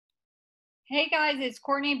Hey guys, it's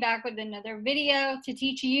Courtney back with another video to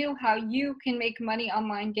teach you how you can make money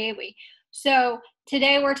online daily. So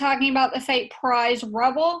today we're talking about the site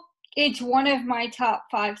Prizerebel. It's one of my top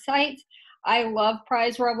 5 sites. I love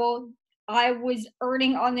Prizerebel. I was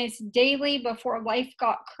earning on this daily before life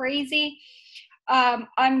got crazy. I'm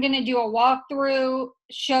going to do a walkthrough,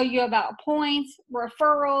 show you about points,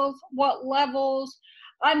 referrals, what levels.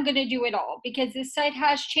 I'm going to do it all because this site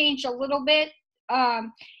has changed a little bit.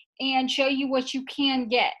 And show you what you can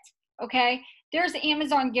get, okay? There's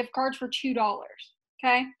Amazon gift cards for $2,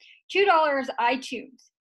 okay? $2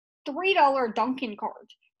 iTunes, $3 Dunkin'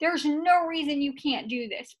 cards. There's no reason you can't do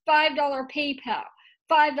this. $5 PayPal,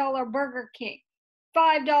 $5 Burger King,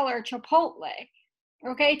 $5 Chipotle,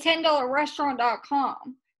 okay? $10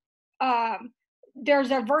 restaurant.com.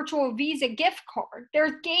 There's a virtual Visa gift card.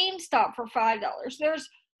 There's GameStop for $5. There's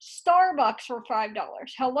Starbucks for $5.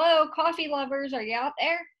 Hello, coffee lovers, are you out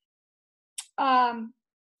there?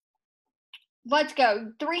 Let's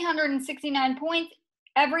go. 369 points.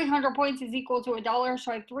 Every 100 points is equal to $1,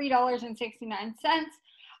 so I have $3.69.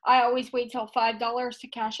 I always wait till $5 to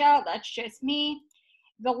cash out. That's just me.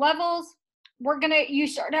 The levels, you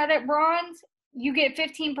start out at bronze, you get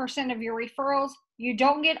 15% of your referrals. You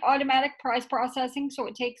don't get automatic prize processing, so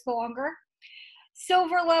it takes longer.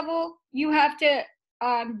 Silver level, you have to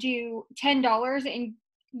do $10, and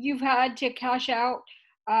you've had to cash out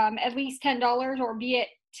at least $10 or be at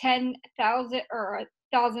 10,000 or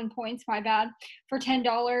 1,000 points, my bad, for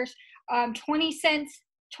 $10. 20 cents,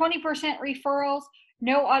 20% referrals,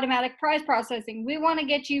 no automatic prize processing. We want to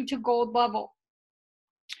get you to gold level.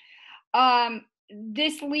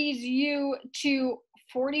 This leads you to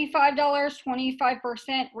 $45,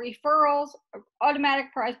 25% referrals,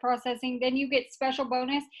 automatic prize processing. Then you get special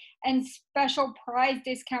bonus and special prize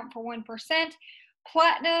discount for 1%.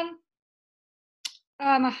 Platinum,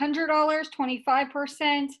 $100,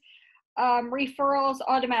 25% referrals,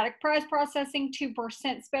 automatic prize processing,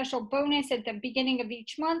 2% special bonus at the beginning of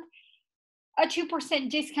each month, a 2%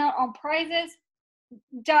 discount on prizes.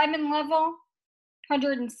 Diamond level,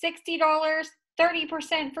 $160,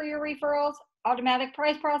 30% for your referrals, automatic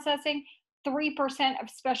prize processing, 3% of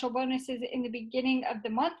special bonuses in the beginning of the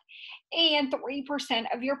month, and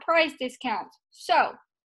 3% of your prize discounts. So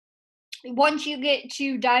once you get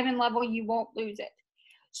to diamond level, you won't lose it.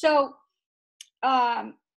 So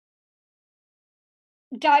diamond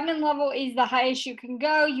level is the highest you can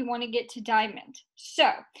go. You want to get to diamond. So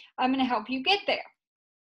I'm going to help you get there.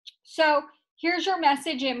 So here's your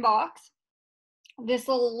message inbox, this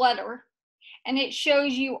little letter, and it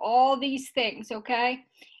shows you all these things, okay?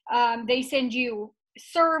 They send you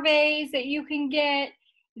surveys that you can get.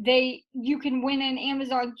 You can win an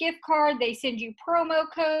Amazon gift card. They send you promo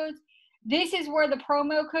codes. This is where the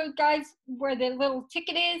promo code, guys, where the little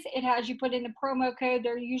ticket is, it has you put in the promo code.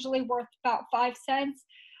 They're usually worth about 5 cents.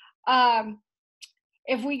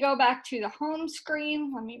 If we go back to the home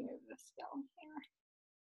screen, let me move this down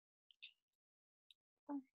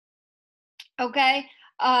here. Okay.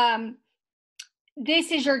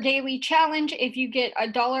 This is your daily challenge. If you get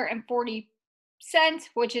 $1.40,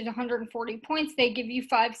 which is 140 points, they give you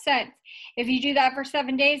 5 cents. If you do that for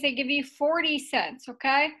 7 days, they give you 40 cents,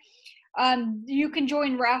 okay? You can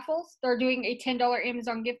join raffles. They're doing a $10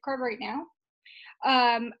 Amazon gift card right now.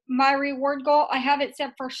 My reward goal, I have it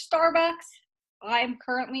set for Starbucks. I'm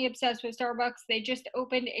currently obsessed with Starbucks. They just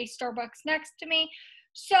opened a Starbucks next to me.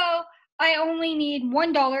 So I only need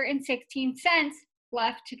 $1.16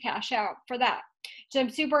 left to cash out for that. So I'm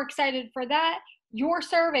super excited for that. Your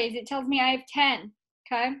surveys, it tells me I have 10,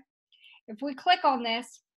 okay? If we click on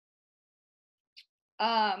this,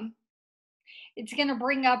 it's going to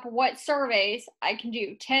bring up what surveys I can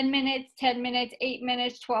do. 10 minutes, 10 minutes, 8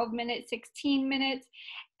 minutes, 12 minutes, 16 minutes.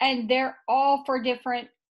 And they're all for different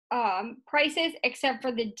prices, except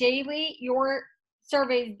for the daily, your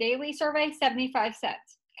survey's daily survey, 75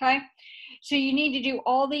 cents. Okay. So you need to do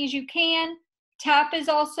all these you can. Tap is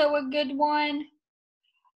also a good one.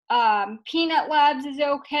 Peanut Labs is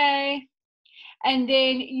okay. And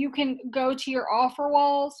then you can go to your offer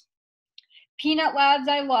walls. Peanut Labs,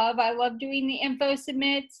 I love doing the info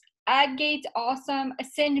submits. AdGate's awesome.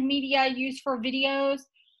 Ascend Media I use for videos.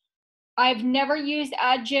 I've never used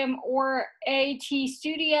AdGem or AT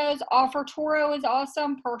Studios. OfferToro is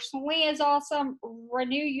awesome. Personally is awesome.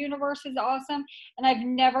 Renew Universe is awesome. And I've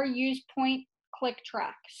never used Point Click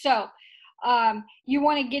Track. So you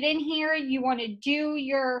want to get in here. You want to do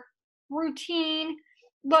your routine.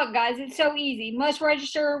 Look, guys, it's so easy. Must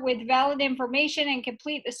register with valid information and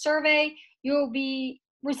complete the survey. You'll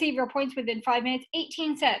receive your points within 5 minutes,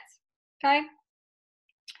 18 cents, okay?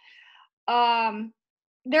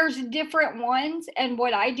 there's different ones, and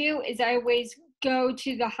what I do is I always go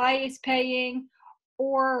to the highest paying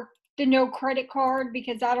or the no credit card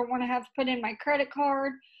because I don't want to have to put in my credit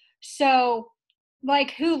card. So,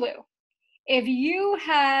 like Hulu, if you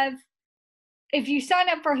sign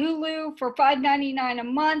up for Hulu for $5.99 a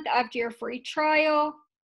month after your free trial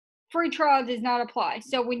does not apply.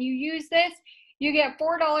 So when you use this, you get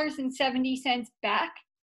 $4.70 back.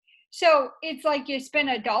 So it's like you spend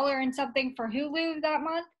 $1 and something for Hulu that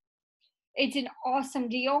month. It's an awesome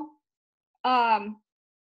deal.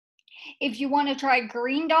 If you want to try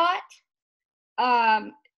Green Dot,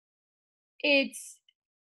 it's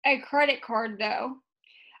a credit card though.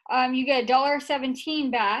 You get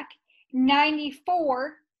 $1.17 back,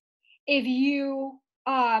 94 if you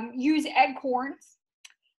use Acorns,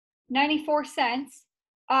 94 cents.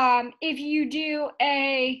 If you do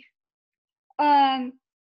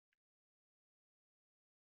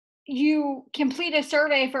you complete a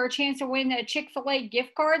survey for a chance to win a Chick-fil-A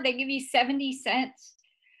gift card, they give you 70 cents.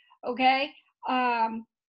 Okay.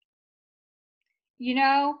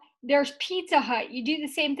 There's Pizza Hut. You do the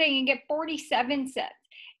same thing and get 47 cents.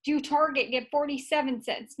 Do Target, get 47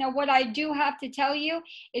 cents. Now, what I do have to tell you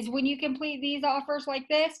is when you complete these offers like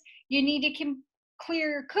this, you need to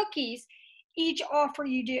clear your cookies each offer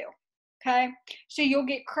you do. Okay. So you'll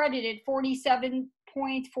get credited 47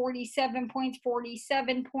 points, 47 points,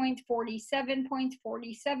 47 points, 47 points,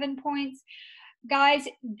 47 points. Guys,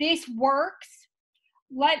 this works.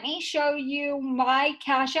 Let me show you my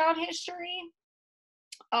cash out history.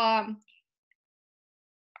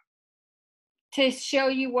 To show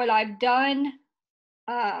you what I've done.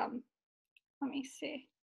 Let me see.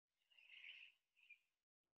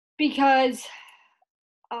 Because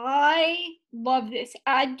I love this.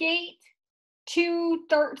 AdGate, 2,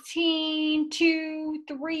 13, 2,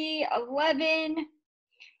 3, 11,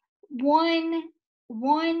 1,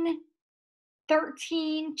 1,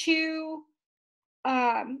 13, 2.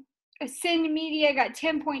 Ascend Media got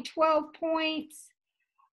 10.12 points.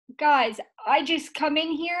 Guys, I just come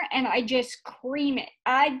in here and I just cream it.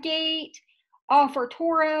 AdGate, Offer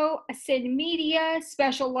Toro, Ascend Media,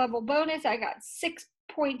 special level bonus. I got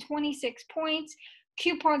 6.26 points.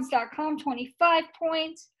 Coupons.com, 25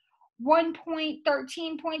 points.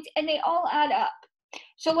 1.13 points, and they all add up.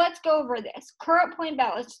 So let's go over this. Current point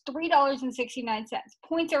balance, $3.69.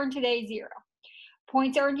 Points earned today, 0.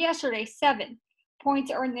 Points earned yesterday, 7.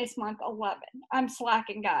 Points earned this month, 11. I'm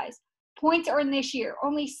slacking, guys. Points earned this year,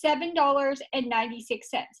 only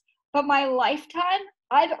 $7.96. But my lifetime,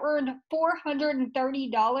 I've earned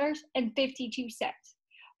 $430.52.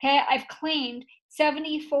 Okay, I've claimed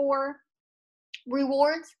 74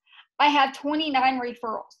 rewards. I have 29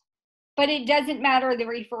 referrals. But it doesn't matter the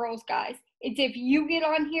referrals, guys. It's if you get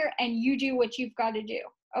on here and you do what you've got to do.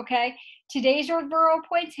 Okay, today's referral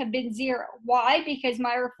points have been 0. Why? Because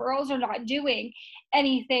my referrals are not doing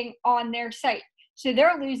anything on their site. So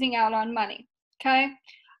they're losing out on money. Okay.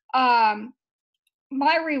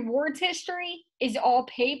 My rewards history is all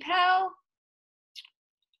PayPal.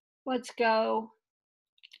 Let's go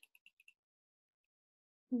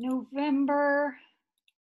November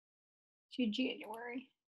to January.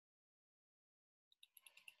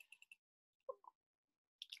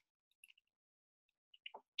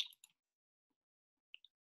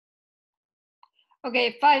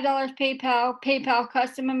 Okay, $5 PayPal, PayPal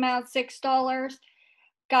custom amount, $6.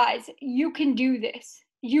 Guys, you can do this.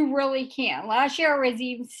 You really can. Last year I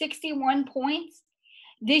redeemed 61 points.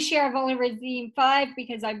 This year I've only redeemed 5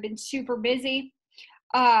 because I've been super busy.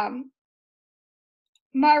 My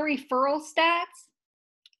referral stats,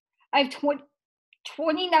 I have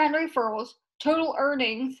 29 referrals. Total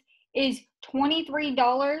earnings is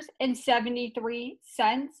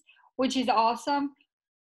 $23.73, which is awesome.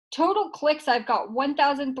 Total clicks, I've got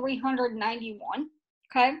 1,391.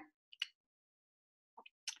 Okay.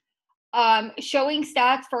 Showing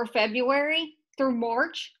stats for February through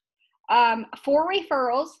March. 4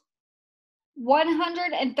 referrals,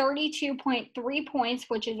 132.3 points,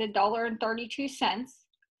 which is $1.32.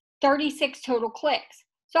 36 total clicks.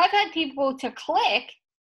 So I've had people to click.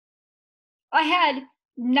 I had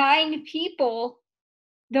 9 people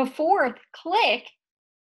the 4th click,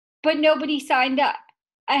 but nobody signed up.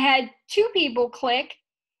 I had 2 people click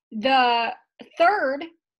the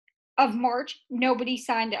 3rd of March, nobody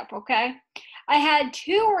signed up. Okay. I had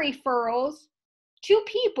 2 referrals, 2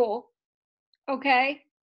 people. Okay.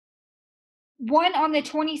 One on the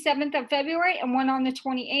 27th of February and one on the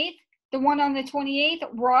 28th. The one on the 28th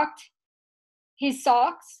rocked his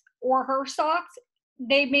socks or her socks.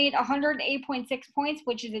 They made 108.6 points,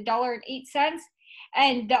 which is $1.08.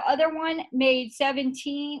 And the other one made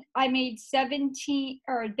 17, I made 17,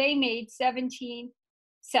 or they made 17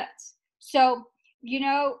 cents. So, you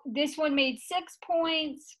know, this one made 6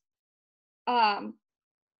 points.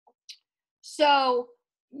 So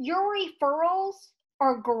your referrals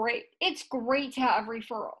are great. It's great to have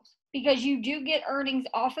referrals because you do get earnings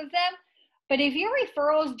off of them. But if your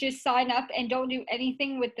referrals just sign up and don't do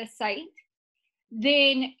anything with the site,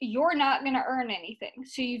 then you're not going to earn anything.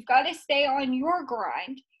 So you've got to stay on your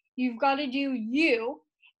grind. You've got to do you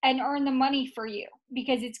and earn the money for you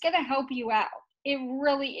because it's going to help you out. It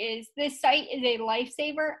really is. This site is a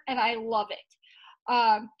lifesaver and I love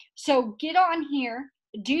it. So get on here,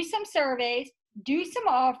 do some surveys, do some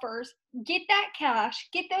offers, get that cash,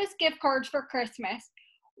 get those gift cards for Christmas,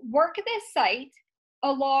 work this site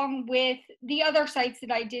along with the other sites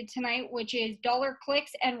that I did tonight, which is dollar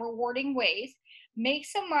clicks and rewarding ways. Make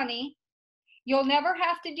some money. You'll never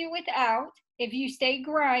have to do without if you stay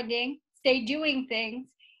grinding, stay doing things.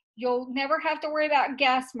 You'll never have to worry about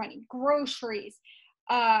gas money, groceries,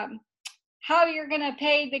 how you're going to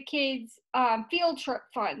pay the kids' field trip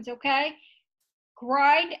funds, okay?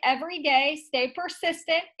 Grind every day, stay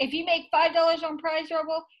persistent. If you make $5 on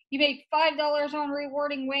Prizerebel, you make $5 on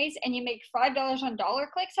rewarding ways, and you make $5 on dollar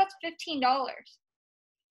clicks, that's $15.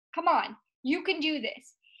 Come on, you can do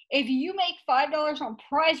this. If you make $5 on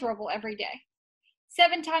Prizerebel every day,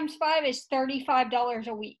 7 times 5 is $35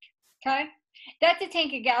 a week, okay? That's a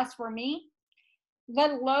tank of gas for me,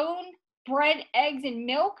 let alone bread, eggs, and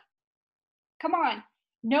milk. Come on,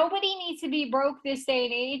 nobody needs to be broke this day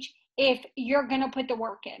and age if you're going to put the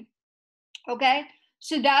work in, okay?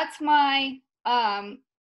 So that's my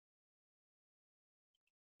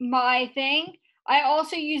my thing. I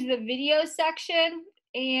also use the video section,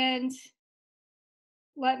 and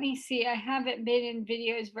let me see, I haven't been in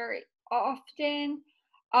videos very often.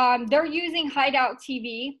 They're using Hideout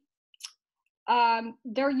TV.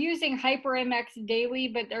 They're using HyperMX Daily,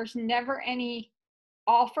 but there's never any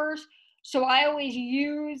offers. So I always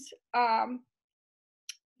use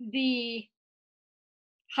the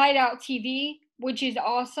Hideout TV, which is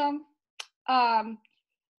awesome.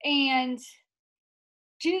 And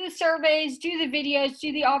do the surveys, do the videos,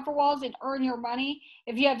 do the offer walls, and earn your money.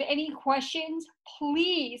 If you have any questions,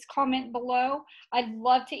 please comment below. I'd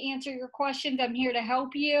love to answer your questions. I'm here to help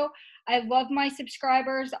you. I love my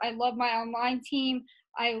subscribers. I love my online team.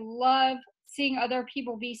 I love seeing other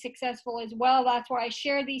people be successful as well. That's why I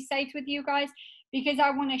share these sites with you guys, because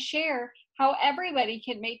I want to share how everybody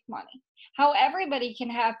can make money, how everybody can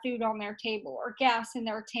have food on their table or gas in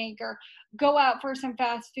their tank or go out for some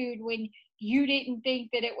fast food when you didn't think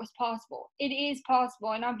that it was possible. It is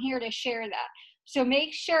possible, and I'm here to share that. So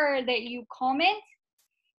make sure that you comment,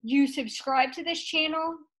 you subscribe to this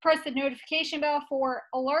channel, press the notification bell for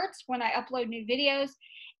alerts when I upload new videos,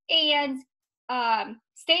 and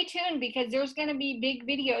stay tuned because there's going to be big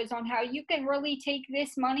videos on how you can really take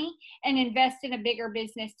this money and invest in a bigger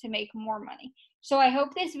business to make more money. So I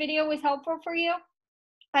hope this video was helpful for you.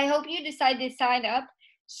 I hope you decide to sign up,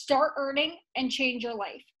 start earning, and change your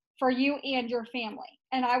life for you and your family.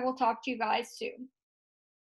 And I will talk to you guys soon.